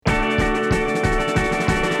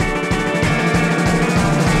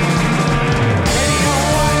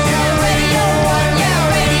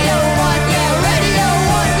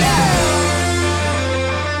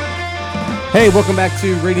Hey, welcome back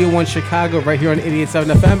to Radio 1 Chicago, right here on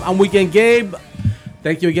 88.7 FM. I'm Weekend Gabe.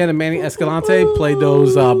 Thank you again to Manny Escalante. Played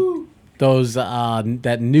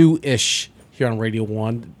that new-ish here on Radio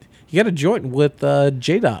 1. You got a joint with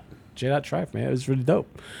J-Dot Trife, man. It was really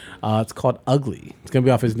dope. It's called Ugly. It's going to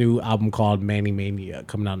be off his new album called Manny Mania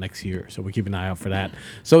coming out next year, so we're keeping an eye out for that.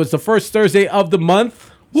 So it's the first Thursday of the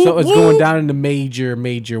month, so it's going down in a major,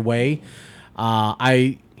 major way.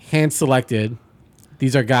 I hand-selected.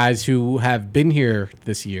 These are guys who have been here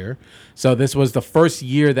this year. So this was the first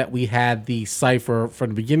year that we had the Cypher from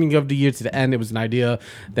the beginning of the year to the end. It was an idea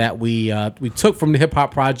that we took from the Hip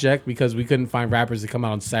Hop Project because we couldn't find rappers to come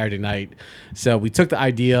out on Saturday night. So we took the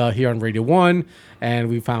idea here on Radio 1, and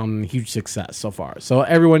we found huge success so far. So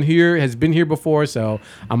everyone here has been here before, so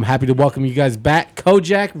I'm happy to welcome you guys back.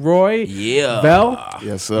 Kojak, Roy, Bell.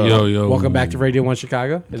 Yes, sir. Yo. Welcome back to Radio 1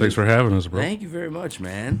 Chicago. Thanks for having us, bro. Thank you very much,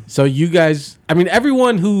 man. So you guys, I mean,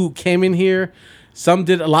 everyone who came in here, some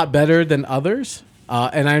did a lot better than others.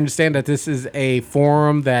 And I understand that this is a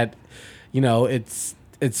forum that, you know, it's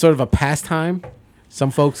sort of a pastime.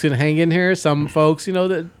 Some folks can hang in here. Some folks, you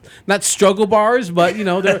know, not struggle bars, but you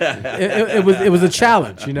know, it was a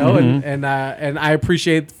challenge, you know, and I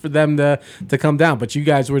appreciate for them to come down. But you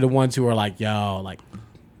guys were the ones who were like, yo, like,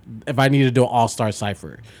 if I need to do an all-star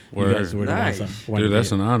Cypher, you guys were nice. the ones. Dude,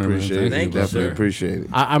 that's an honor, man. Thank you, Definitely sir. appreciate it.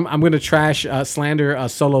 I'm gonna trash slander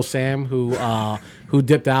Solo Sam who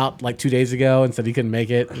dipped out like 2 days ago and said he couldn't make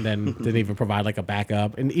it, and then didn't even provide like a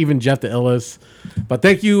backup, and even Jeff the Illis. But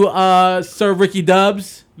thank you, Sir Ricky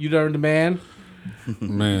Dubs. You learned the man.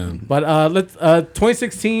 Man. But let's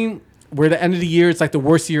 2016. We're at the end of the year. It's like the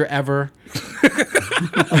worst year ever.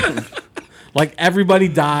 Like everybody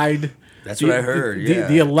died. That's what I heard. Yeah.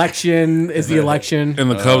 The election is the election.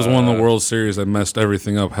 And the Cubs won the World Series. That messed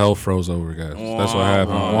everything up. Hell froze over, guys. That's what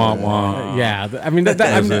happened. Wah, wah. Yeah, I mean,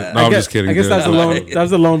 I'm just kidding, I guess dude. that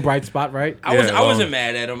was the lone bright spot, right? I wasn't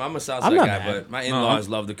mad at him. I'm a Southside not guy, mad. but my in-laws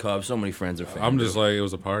love the Cubs. So many friends are fans. I'm just like, it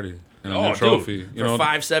was a party. And a new trophy. Dude, You for know,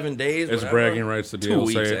 5-7 days. it's whatever. bragging rights to be 2 able to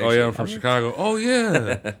weeks, say, actually. oh, yeah, I'm from Chicago. Oh,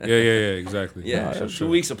 yeah. Yeah, exactly. Yeah, 2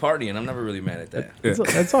 weeks of partying. I'm never really mad at that.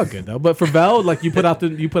 That's all good though. But for Vel, like you put out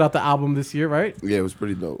the album this year, right? Yeah, it was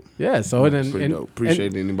pretty dope. Yeah. So Pretty dope.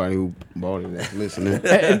 Appreciate anybody who bought it that's listening.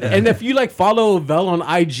 And if you like follow Vel on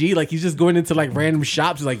IG, like he's just going into like random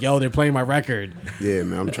shops, he's like, yo, they're playing my record. Yeah,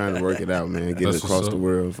 man, I'm trying to work it out, man. Get That's it across what's the up.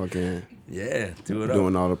 world if I can. Yeah, do it up.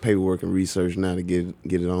 Doing all the paperwork and research now to get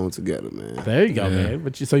it on together, man. There you go, Yeah. man.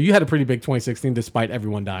 But so you had a pretty big 2016 despite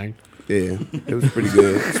everyone dying. Yeah, it was pretty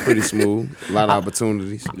good. It was pretty smooth. A lot of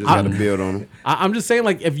opportunities. Just got to build on them. I'm just saying,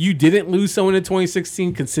 like, if you didn't lose someone in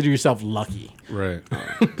 2016, consider yourself lucky. Right.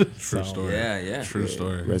 True story. Yeah. True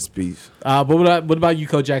story. Rest in peace. But what about you,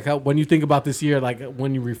 Kojak? When you think about this year, like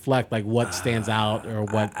when you reflect, like what stands out or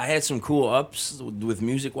what? I had some cool ups with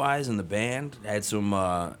music-wise in the band. I had some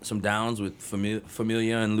downs with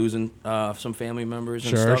Familia and losing some family members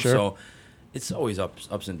and stuff. Sure. So it's always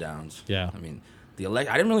ups and downs. Yeah. I mean, I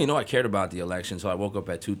didn't really know I cared about the election, so I woke up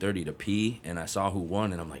at 2:30 to pee, and I saw who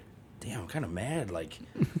won, and I'm like, damn, I'm kind of mad, like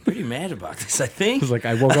pretty mad about this, I think. It's like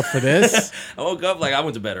I woke up for this. I woke up, like I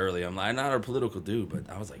went to bed early. I'm like, I'm not a political dude, but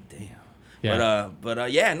I was like, damn. Yeah.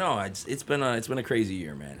 But yeah, no, it's been a crazy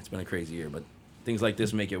year, man. It's been a crazy year, but things like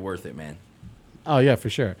this make it worth it, man. Oh yeah,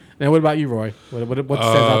 for sure. And what about you, Roy? What stands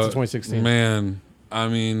out to 2016? Man, I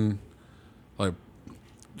mean, like,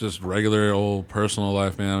 just regular old personal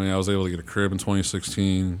life, man. I mean, I was able to get a crib in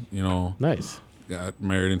 2016, you know. Nice. Got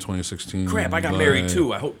married in 2016. Crap, I got married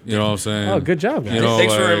too. I hope. You know what I'm saying? Oh, good job, guys. You know,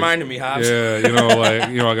 Thanks for like, reminding me, Hobbs. Yeah, you know, like,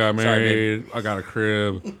 you know, I got Sorry, married, I got a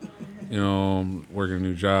crib, you know, I'm working a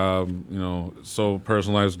new job, you know, so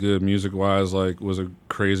personal life's good. Music wise, like, was a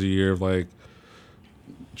crazy year of like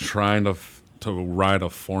trying to write a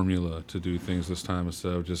formula to do things this time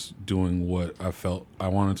instead of just doing what I felt I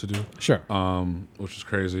wanted to do. Sure. Which is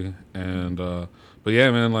crazy. And but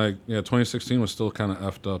yeah, man, like, yeah, 2016 was still kind of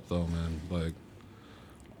effed up though, man.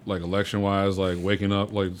 Like election wise, like waking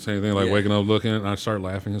up, like same thing, like Yeah. waking up looking, and I start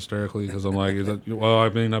laughing hysterically because I'm like, well, I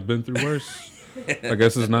mean, I've been through worse. I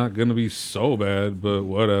guess it's not gonna be so bad, but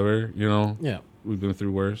whatever, you know. Yeah. We've been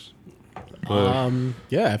through worse. But,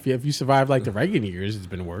 Yeah. If you survived like the Reagan years, it's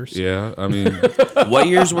been worse. yeah, I mean, What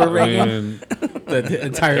years were I Reagan? mean, The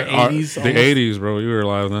entire our- 80s. the 80s, bro. You were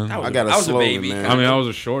alive then. I got a I was a slogan, baby. man. I mean, I was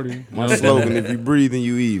a shorty. My slogan: if you breathing,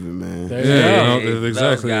 you even, man. There you Yeah, go. you know, Hey,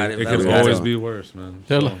 exactly. Bells got it. It Bells can got always it. be worse, man.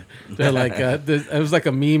 They're like it was like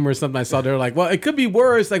a meme or something I saw. They're like, well, it could be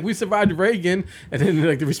worse. Like we survived Reagan, and then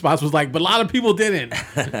like the response was like, but a lot of people didn't.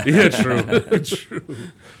 Yeah, true. True.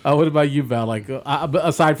 What about you, Val? Like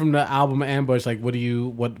aside from the album Ambush, like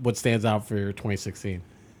what stands out for 2016?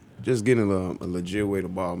 Just getting a legit way to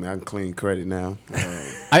ball, man. I can clean credit now.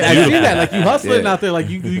 I see that. Like you hustling Yeah. out there. Like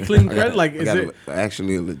you clean credit. Like is it?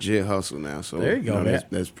 Actually a legit hustle now. So There you go, man.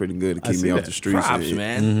 That's pretty good to I keep see me off that. the streets. Props, and,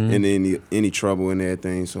 man. And any trouble and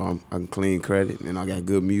everything. So I can clean credit, and I got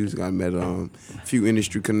good music. I met a few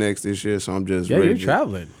industry connects this year, so I'm just Yeah, ready. you're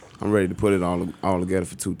traveling. I'm ready to put it all together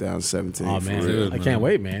for 2017. Oh for man, real. I can't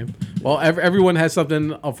wait, man. Well, everyone has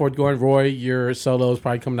something forthgoing. Roy, your solo is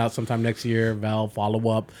probably coming out sometime next year. Val, follow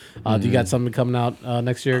up. Do you got something coming out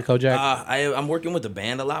next year, Kojak? I'm working with the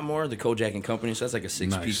band a lot more, the Kojak and Company. So that's like a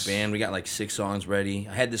 6-piece band. We got like 6 songs ready.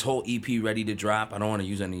 I had this whole EP ready to drop. I don't want to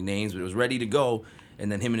use any names, but it was ready to go.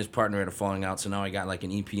 And then him and his partner had a falling out. So now I got like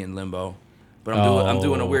an EP in limbo. But I'm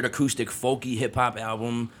doing a weird acoustic folky hip hop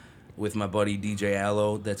album with my buddy DJ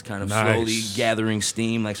Allo. That's kind of slowly gathering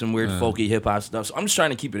steam, like some weird folky hip hop stuff. So I'm just trying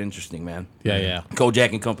to keep it interesting, man. Yeah.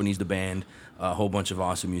 Kojak and Company's the band. A whole bunch of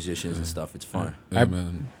awesome musicians and stuff. It's fun. Yeah,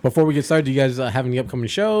 man. Before we get started, do you guys have any upcoming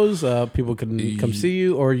shows? People can come see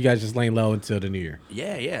you, or are you guys just laying low until the new year?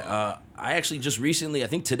 Yeah. I actually just recently, I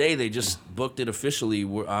think today, they just booked it officially.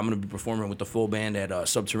 I'm going to be performing with the full band at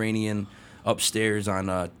Subterranean upstairs on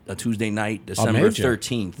a Tuesday night, December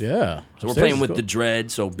 13th. Yeah. So we're playing with the Dread,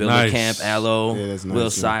 so Bill Camp, Allo, Yeah, that's nice, Will man.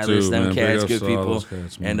 Silas, Dude, them man, cats, big ups good to all people. those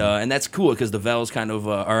cats, man. And that's cool because the Vel's kind of,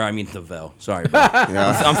 the Vel, sorry, bro.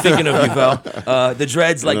 I'm thinking of you, Vel. The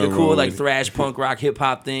Dread's like a Nothing cool wrong like with it. thrash punk rock hip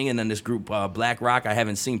hop thing, and then this group Black Rock I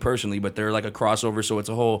haven't seen personally, but they're like a crossover, so it's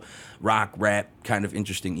a whole rock rap kind of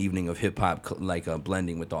interesting evening of hip hop like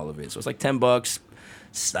blending with all of it. So it's like $10.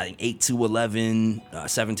 It's like 8 to 11,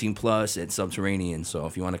 17 plus at Subterranean. So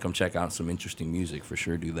if you want to come check out some interesting music, for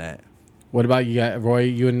sure do that. What about you, Roy?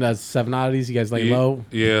 You and Seven Oddities? You guys laying low?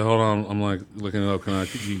 Yeah, hold on. I'm like looking it up. Can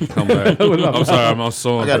you come back? I'm sorry. I'm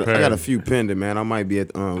so I unprepared. got a few pending, man. I might be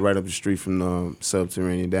at right up the street from the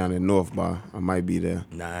Subterranean down in North Bar. I might be there.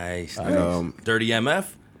 Nice. Dirty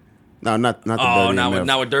MF? No, not the Oh, Dirty now MF. with,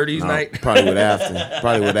 now with Dirty's No, night? Probably with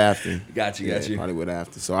after. Got you. Probably with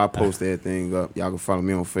after. So I post everything up. Y'all can follow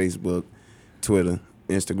me on Facebook, Twitter,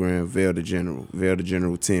 Instagram, Veil the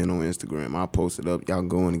General 10 on Instagram. I'll post it up. Y'all can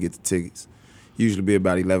go in and get the tickets. Usually be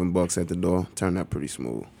about $11 at the door. Turned out pretty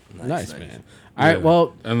smooth. Nice, man. All right,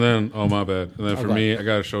 well, And then, oh my bad. And then for Okay. me, I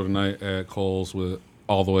got a show tonight at Cole's with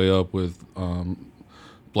All the Way Up with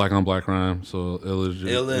Black on Black Rhyme. So Ill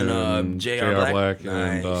and J.R. Black.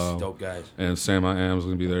 and Nice. Dope guys. and Sam I Am's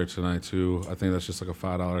gonna be there tonight too. I think that's just like a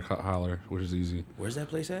 $5 holler, which is easy. Where's that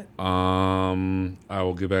place at? I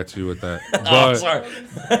will get back to you with that. Oh, But sorry.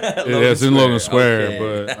 it's in Logan Square, Okay.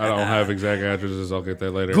 but I don't have exact addresses. I'll get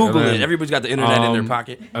that later. Google And it. then, Everybody's got the internet in their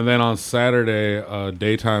pocket. And then on Saturday, a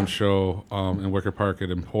daytime show in Wicker Park at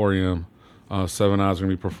Emporium. 7 Odds going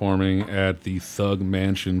to be performing at the Thug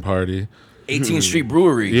Mansion Party. 18th Street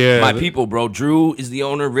Brewery. Yeah, My people, bro. Drew is the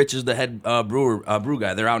owner. Rich is the head brew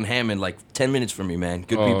guy. They're out in Hammond, like 10 minutes from me, man.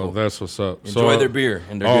 Good Oh, people. that's what's up. Enjoy their beer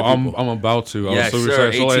and their good people. I'm about to. I Yes, was super sir.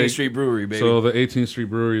 excited. 18th like, Street Brewery, baby. So the 18th Street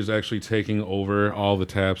Brewery is actually taking over all the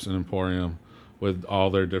taps in Emporium with all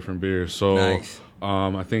their different beers. So Nice.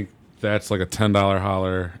 I think that's like a $10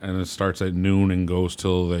 holler, and it starts at noon and goes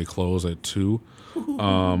till they close at 2.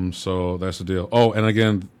 So that's the deal. Oh, and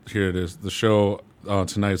again, here it is. The show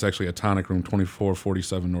tonight is actually at Tonic Room,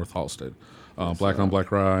 2447 North Halsted. Black on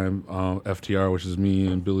Black Rhyme, FTR, which is me,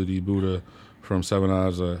 and Billy D. Buddha from 7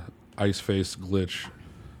 Odds, Ice Face, Glitch,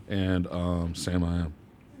 and Sam I Am.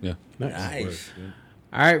 Yeah. Nice.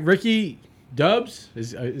 all right, Ricky Dubs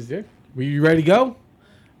is there? Were you ready to go?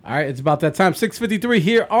 All right, it's about that time. 6:53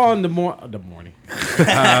 here on the morning.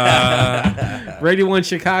 Radio 1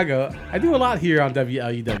 Chicago. I do a lot here on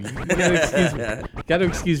WLUW. You gotta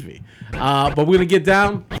excuse me. But we're gonna get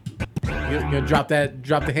down. You're gonna drop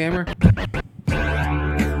the hammer.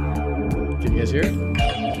 Can you guys hear it?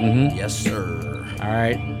 Yes, sir. All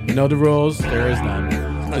right. You know the rules. There is none.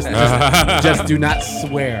 Just do not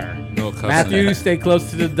swear. No cussing. Matthew, stay close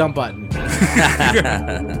to the dump button.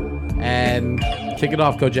 And kick it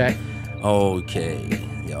off, Kojak. Okay.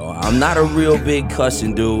 Yo, I'm not a real big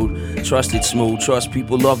cussing dude. Trust it smooth. Trust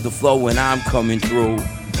people love the flow when I'm coming through.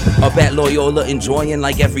 Up at Loyola, enjoying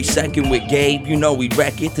like every second with Gabe. You know we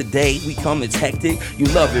wreck it today. We come, it's hectic. You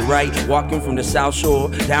love it, right? Walking from the South Shore,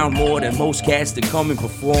 down more than most cats to come and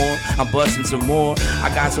perform. I'm busting some more. I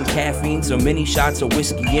got some caffeine, some mini shots of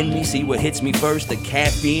whiskey in me. See what hits me first, the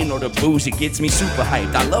caffeine or the booze. It gets me super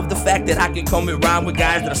hyped. I love the fact that I can come and rhyme with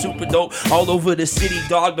guys that are super dope all over the city,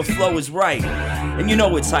 dog. The flow is right. And you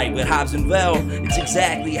know it's hype with Hobbs and Bell. It's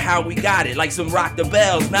exactly how we got it, like some rock the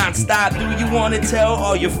bells, non-stop. Do you want to tell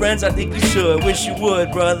all your friends? I think you should. Wish you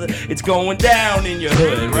would, brother. It's going down in your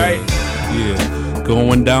hood, right? Yeah,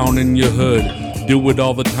 going down in your hood. do it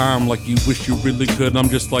all the time like you wish you really could. I'm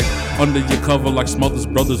just like under your cover like Smothers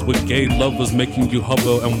Brothers with gay lovers, making you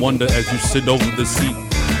hover and wonder as you sit over the seat.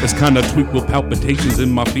 It's kinda tweaked with palpitations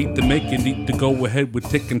in my feet to make it need to go ahead with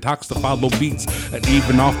tick and tocks to follow beats. And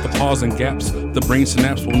even off the pause and gaps, the brain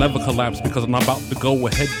synapse will never collapse because I'm about to go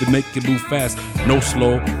ahead to make it move fast. No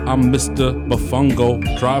slow, I'm Mr.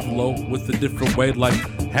 Bufungo. Drive low with a different way like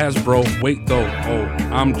Hasbro. Wait though, oh,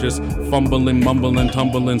 I'm just fumbling, mumbling,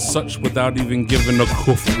 tumbling such without even giving a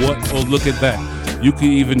coof. What? Oh, look at that. You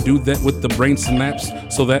can even do that with the brain synapse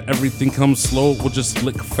so that everything comes slow, will just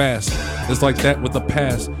slick fast. It's like that with a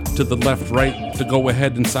pass to the left, right, to go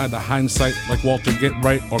ahead inside the hindsight like Walter Get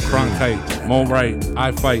Right or Cronkite. More right,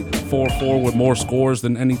 I fight 4-4 with more scores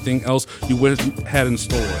than anything else you had in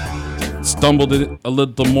store. Stumbled it a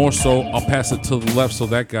little more, so I'll pass it to the left so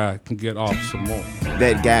that guy can get off some more.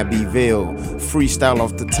 That guy be Veil, freestyle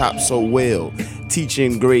off the top so well. Teacher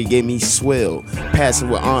in grade gave me swell. Pass it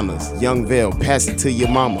with honors, Young Veil. Pass it to your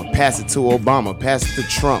mama, pass it to Obama, pass it to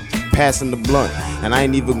Trump, passing the blunt. And I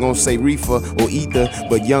ain't even gonna say reefer or ether,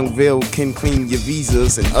 but Young Veil can clean your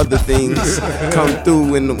visas and other things. Come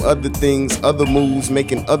through in them other things, other moves,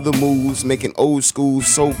 making old school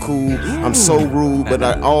so cool. I'm so rude, but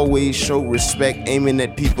I always show respect, aiming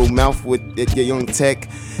at people's mouth with your young tech.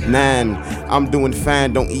 9, I'm doing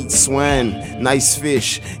fine, don't eat swine. Nice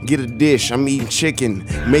fish, get a dish, I'm eating chicken.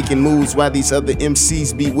 Making moves while these other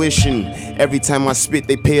MCs be wishing. Every time I spit,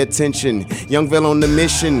 they pay attention. Young Veil on the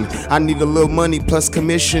mission, I need a little money plus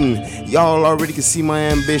commission. Y'all already can see my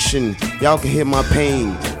ambition. Y'all can hear my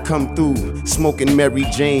pain. Come through, smoking Mary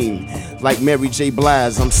Jane. Like Mary J.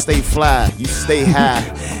 Blige, I'm stay fly, you stay high.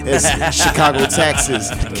 It's Chicago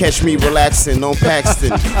taxes. Catch me relaxing on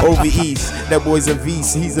Paxton. Over east, that boy's a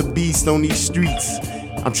beast. He's a beast on these streets.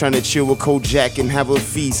 I'm trying to chill with Kojak and have a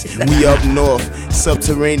feast. We up north,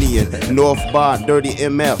 subterranean, North Bar, Dirty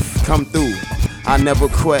MF. Come through, I never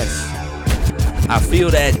quest. I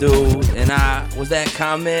feel that, dude. And was that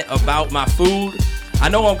comment about my food? I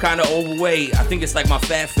know I'm kind of overweight. I think it's like my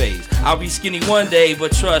fat phase. I'll be skinny one day,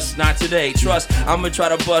 but trust, not today. Trust, I'ma try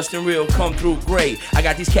to bust and real come through great. I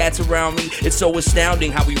got these cats around me. It's so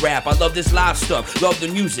astounding how we rap. I love this live stuff. Love the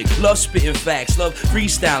music. Love spitting facts. Love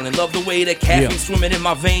freestyling. Love the way that caffeine swimming in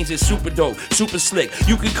my veins is super dope, super slick.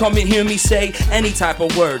 You can come and hear me say any type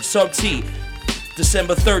of word. Sub T.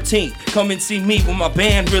 December 13th, come and see me with my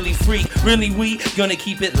band really free, really we gonna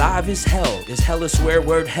keep it live as hell. Is hell a swear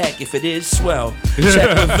word? Heck, if it is, swell.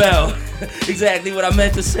 Check the bell. Exactly what I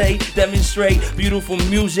meant to say. Demonstrate beautiful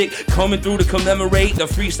music coming through to commemorate the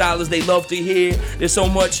freestylers they love to hear. There's so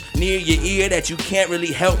much near your ear that you can't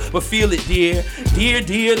really help but feel it, dear.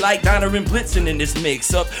 Dear, like Donner and Blitzen in this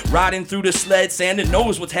mix up, riding through the sled. Santa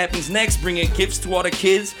knows what happens next, bringing gifts to all the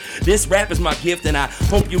kids. This rap is my gift, and I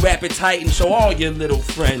hope you rap it tight and show all your little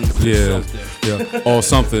friends. Yeah. Or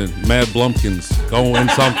something. Mad Blumpkins. Going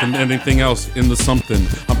something. Anything else in the something.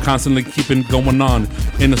 I'm constantly keeping going on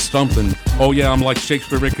in the stumping. Oh yeah, I'm like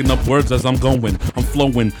Shakespeare making up words as I'm going. I'm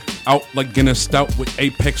flowing out like Guinness Stout with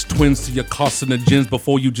Apex Twins to your carcinogens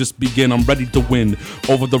before you just begin. I'm ready to win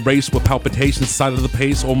over the race with palpitations side of the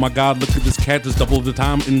pace. Oh my God, look at this cat just double the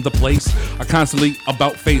time in the place. I constantly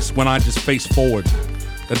about face when I just face forward.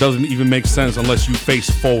 That doesn't even make sense unless you face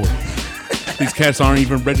forward. These cats aren't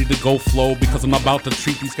even ready to go flow because I'm about to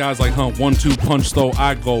treat these guys like 1-2 punch though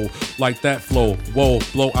I go like that flow. Whoa,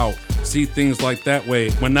 blow out. See things like that way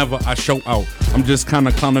whenever I show out. I'm just kind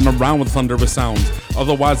of clowning around with thunderous sounds.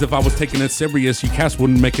 Otherwise, if I was taking it serious, you cats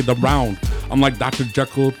wouldn't make it around. I'm like Dr.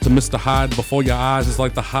 Jekyll to Mr. Hyde. Before your eyes, it's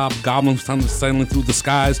like the hobgoblins sailing through the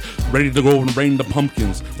skies, ready to go and rain the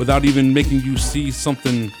pumpkins without even making you see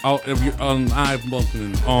something out of your eye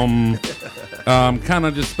bumping. Kind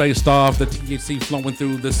of just spaced off. The THC flowing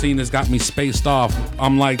through the scene has got me spaced off.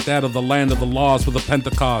 I'm like that of the land of the laws with a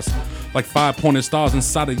Pentecost. Like 5-pointed stars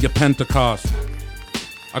inside of your Pentecost.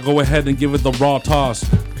 I go ahead and give it the raw toss.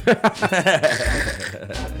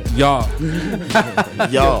 Y'all.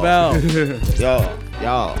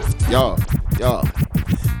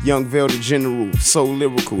 Young Veil the General, so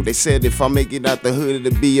lyrical. They said if I make it out the hood,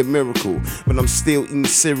 it'll be a miracle. But I'm still eating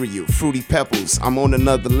cereal, Fruity Pebbles. I'm on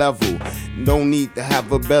another level. No need to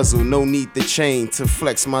have a bezel, no need to chain. To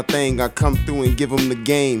flex my thing, I come through and give them the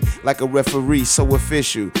game. Like a referee, so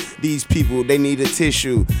official. These people, they need a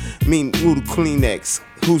tissue. Who the Kleenex?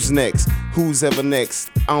 Who's next? Who's ever next?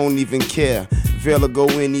 I don't even care. Vela go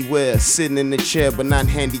anywhere, sitting in the chair, but not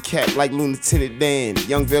handicapped like Lieutenant Dan.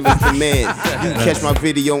 Young Vela's the man. You can catch my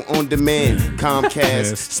video on demand.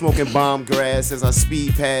 Comcast, smoking bomb grass as I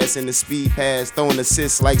speed pass in the speed pass, throwing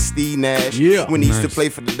assists like Steve Nash. When he used to play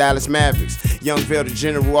for the Dallas Mavericks. Young Vela the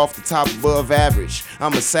general off the top above average.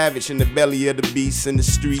 I'm a savage in the belly of the beast in the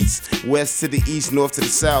streets. West to the east, north to the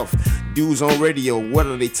south. Dudes on radio, what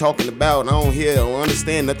are they talking about? I don't hear or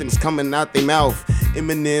understand, nothing's coming out their mouth.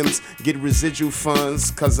 M&M's get residual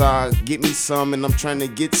funds, cause I get me some and I'm trying to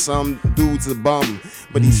get some. Dude's a bum,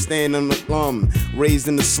 but he's staying on the thumb. Raised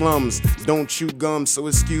in the slums, don't chew gum, so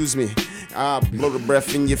excuse me. I blow the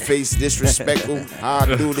breath in your face, disrespectful. I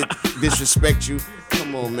do the disrespect you.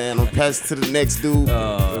 Come on, man, I'm passing to the next dude.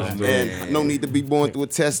 And no need to be born through a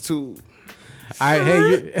test tube. All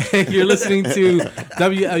right, hey, you're listening to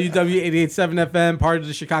WLUW 88.7 FM, part of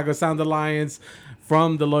the Chicago Sound Alliance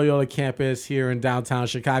from the Loyola campus here in downtown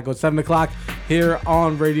Chicago. 7 o'clock here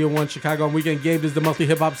on Radio 1 Chicago. On Weekend Gabe is the monthly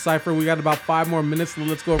hip-hop Cypher. We got about 5 more minutes, so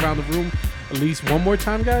let's go around the room at least one more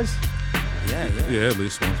time, guys. Yeah, at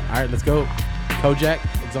least one. All right, let's go. Kojak,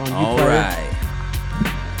 it's on you, All player. right.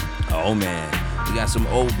 Oh, man. We got some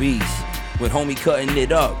OBs. With homie cutting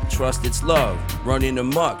it up, trust it's love, running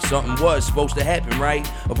amok, something was supposed to happen, right?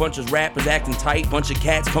 A bunch of rappers acting tight, bunch of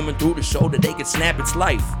cats coming through to show that they could snap its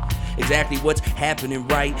life. Exactly what's happening,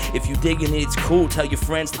 right? If you digging it, it's cool. Tell your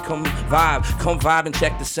friends to come vibe and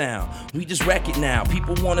check the sound. We just wreck it now.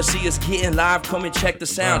 People wanna see us getting live. Come and check the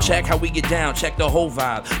sound. Check how we get down. Check the whole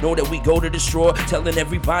vibe. Know that we go to destroy. Telling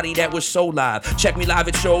everybody that we're so live. Check me live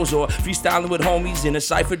at shows or freestyling with homies in a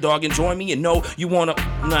cypher, dog. And join me and know you wanna.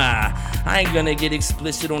 Nah, I ain't gonna get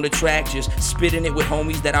explicit on the track. Just spitting it with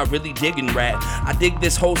homies that I really dig and rap. I dig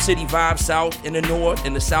this whole city vibe, south and the north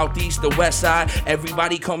and the southeast, the west side.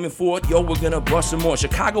 Everybody coming forth. Yo, we're gonna bust some more.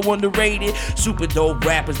 Chicago underrated, super dope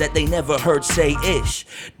rappers that they never heard say ish.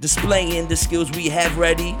 Displaying the skills we have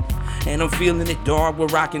ready. And I'm feeling it, dog, we're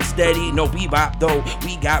rocking steady. No bebop though,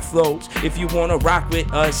 we got flows. If you wanna rock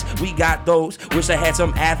with us, we got those. Wish I had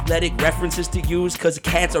some athletic references to use, cause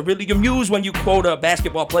cats are really amused when you quote a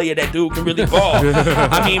basketball player that dude can really ball.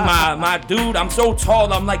 I mean, my dude, I'm so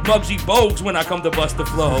tall, I'm like Bugsy Bogues when I come to bust the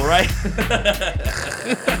flow, right?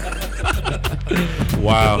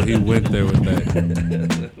 Wow, he went there with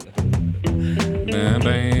that.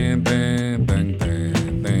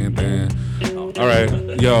 All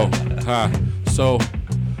right, yo, hi. So,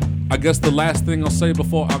 I guess the last thing I'll say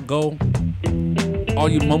before I go, all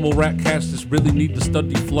you mumble rap cats just really need to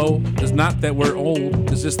study flow. It's not that we're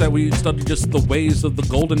old, it's just that we studied just the ways of the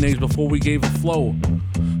golden age before we gave it flow.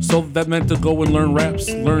 So that meant to go and learn raps,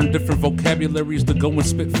 learn different vocabularies, to go and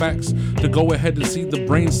spit facts, to go ahead and see the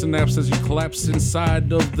brain synapse as you collapse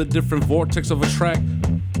inside of the different vortex of a track.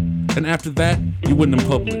 And after that, you went in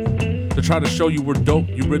public. To try to show you were dope,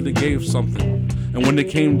 you really gave something. And when it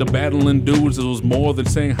came to battling dudes, it was more than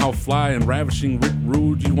saying how fly and ravishing,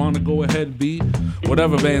 rude you want to go ahead and be.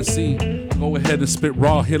 Whatever, man, see, go ahead and spit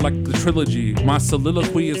raw here like the trilogy. My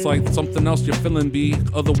soliloquy is like something else you're feeling, B.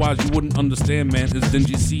 Otherwise, you wouldn't understand, man, it's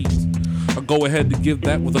dingy seeds. I'll go ahead to give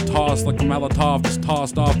that with a toss like a Molotov, just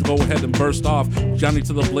tossed off to go ahead and burst off. Johnny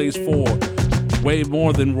to the Blaze 4. Way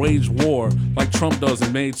more than wage war like Trump does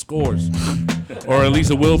and made scores. Or at least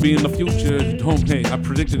it will be in the future. Don't hey, I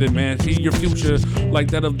predicted it, man. See your future like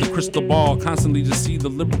that of the crystal ball. Constantly just see the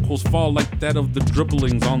lyricals fall like that of the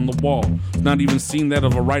dribblings on the wall. Not even seeing that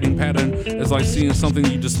of a writing pattern. It's like seeing something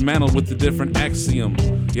you dismantle with a different axiom.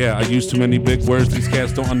 Yeah, I use too many big words. These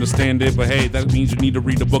cats don't understand it. But hey, that means you need to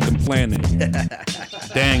read a book and plan it.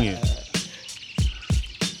 Dang it.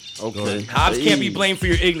 Okay. Hobbs can't be blamed for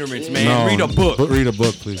your ignorance, man. No, Read a book. Read a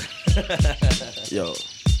book, please. Yo,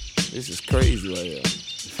 this is crazy right here.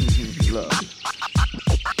 Look.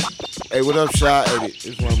 Hey, what up, Shy? Hey, this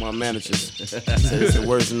is one of my managers. Said it's the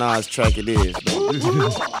worst Nas track it is.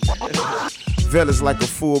 Vela's like a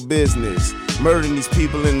full business. Murdering these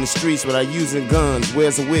people in the streets without using guns.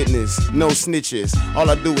 Where's a witness? No snitches.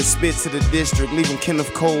 All I do is spit to the district, leaving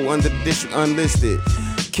Kenneth Cole under the district unlisted.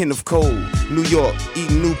 Kenneth Cole, New York,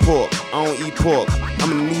 eating Newport. I don't eat pork.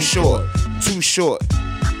 I'm in the new short, too short.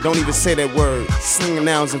 Don't even say that word. Slinging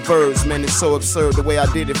nouns and verbs, man, it's so absurd the way I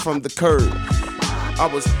did it from the curb. I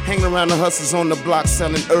was hanging around the hustlers on the block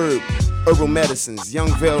selling herbal medicines. Young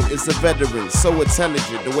Vel is a veteran, so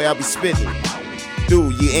intelligent the way I be spitting.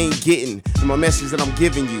 Dude, you ain't getting my message that I'm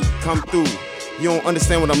giving you. Come through. You don't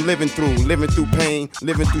understand what I'm living through pain,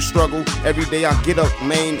 living through struggle. Every day I get up,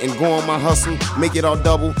 man, and go on my hustle. Make it all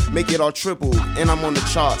double, make it all triple. And I'm on the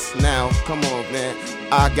charts now. Come on, man.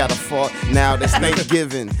 I got a fart now. That's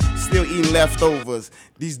Thanksgiving. Still eating leftovers.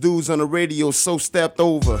 These dudes on the radio so stepped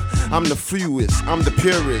over. I'm the fewest, I'm the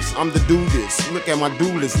purest, I'm the do this. Look at my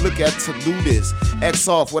do list, look at to do this. X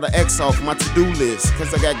off with an X off my to-do list.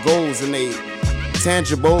 Cause I got goals and they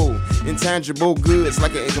tangible, intangible goods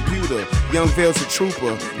like a computer. Young Vale's a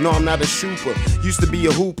trooper. No, I'm not a shooper. Used to be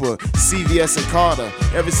a hooper. CVS and Carter.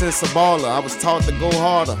 Ever since a baller, I was taught to go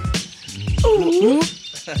harder. Ooh.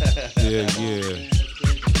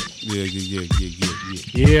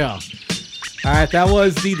 Yeah. All right, that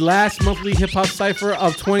was the last monthly hip hop cipher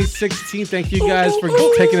of 2016. Thank you guys for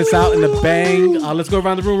taking us out in the bang. Let's go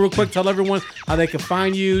around the room real quick. Tell everyone how they can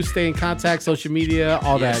find you, stay in contact, social media,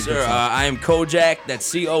 all that. Yes, sir. I am Kojak.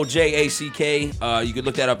 That's Kojack. You can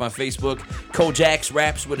look that up on Facebook. Kojak's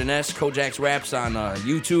Raps with an S. Kojak's Raps on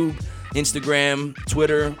YouTube, Instagram,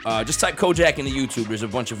 Twitter. Just type Kojak into YouTube. There's a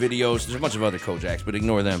bunch of videos. There's a bunch of other Kojaks, but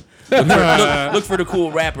ignore them. Look for the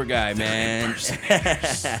cool rapper guy, man.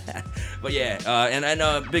 But yeah,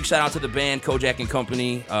 and big shout out to the band Kojak and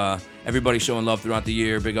Company. Everybody showing love throughout the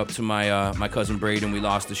year. Big up to my cousin Braden. We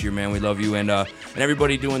lost this year, man. We love you, and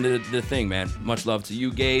everybody doing the thing, man. Much love to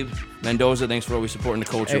you, Gabe Mendoza. Thanks for always supporting the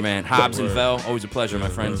culture, man. Hobbs and Vel, always a pleasure, my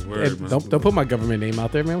friends. Don't put my government name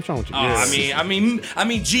out there, man. What's wrong with you? I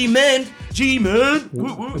mean, G-Men.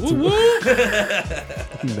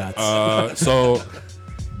 Nuts. So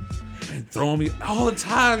throwing me all the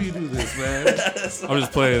time. You do this, man. I'm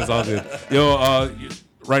just playing. It's all good. Yo,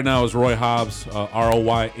 right now is Roy Hobbs,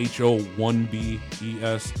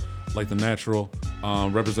 ROYHO1BES, like the natural,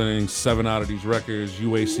 representing 7 out of these records.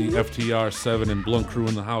 UAC, FTR, 7, and Blunt Crew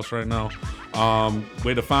in the house right now.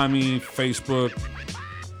 Way to find me, Facebook.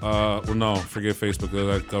 Well, no, forget Facebook.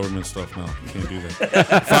 That's government stuff now. You can't do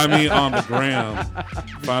that. Find me on the gram.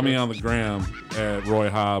 Find me on the gram at Roy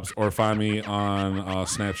Hobbs, or find me on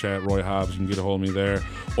Snapchat, Roy Hobbs. You can get a hold of me there.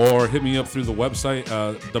 Or hit me up through the website,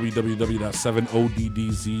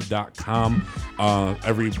 www.7oddz.com.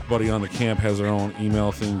 Everybody on the camp has their own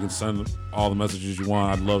email thing. You can send all the messages you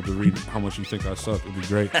want. I'd love to read how much you think I suck. It'd be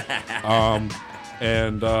great. Yeah,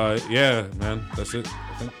 man, that's it,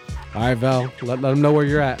 I think. All right, Val, let them know where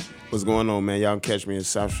you're at. What's going on, man? Y'all can catch me in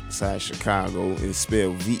Southside Chicago. It's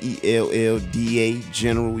spelled VELLDA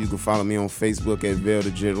General. You can follow me on Facebook at Vel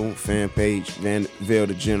the General, fan page Vel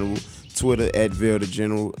the General, Twitter at Vel the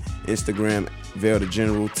General, Instagram Vel the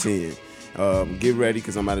General 10. Get ready,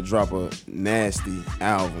 because I'm about to drop a nasty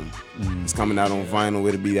album. It's coming out on vinyl.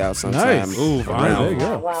 It'll be out sometime There you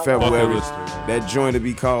go. February. That joint will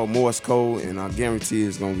be called Morse Code, and I guarantee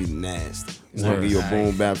it's going to be nasty. It's going to give you a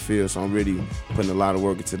boom bap feel, so I'm really putting a lot of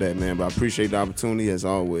work into that, man. But I appreciate the opportunity, as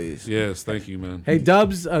always. Yes, thank you, man. Hey,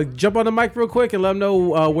 Dubs, jump on the mic real quick and let them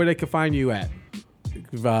know where they can find you at.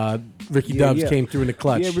 Ricky Dubs came through in the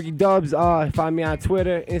clutch. Yeah, Ricky Dubs. Find me on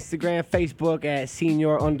Twitter, Instagram, Facebook at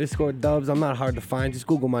senior_Dubs. I'm not hard to find. Just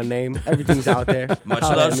Google my name. Everything's out there. Much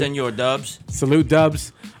love, Senor Dubs. Salute,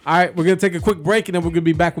 Dubs. All right, we're going to take a quick break, and then we're going to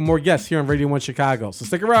be back with more guests here on Radio 1 Chicago. So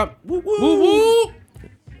stick around. Woo, woo. Woo, woo.